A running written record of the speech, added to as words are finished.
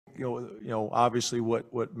obviously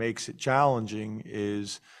what makes it challenging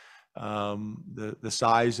is the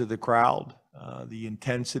size of the crowd, the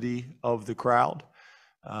intensity of the crowd,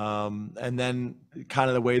 and then kind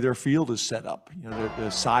of the way their field is set up. The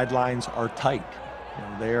sidelines are tight.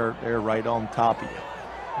 They're right on top of you.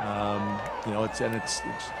 It's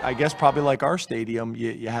I guess probably like our stadium,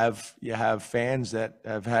 you have fans that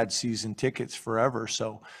have had season tickets forever.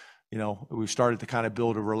 So, we've started to kind of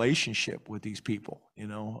build a relationship with these people. You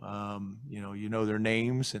know their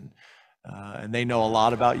names, and they know a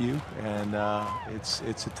lot about you, and it's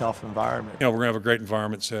a tough environment. We're gonna have a great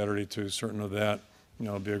environment Saturday too. Certain of that.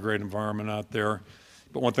 It'll be a great environment out there.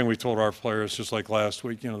 But one thing we told our players, just like last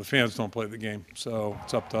week, the fans don't play the game, so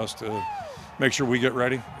it's up to us to make sure we get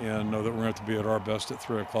ready and know that we're going to have to be at our best at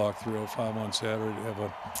 3 o'clock, 3:05 on Saturday to have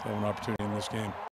an opportunity in this game.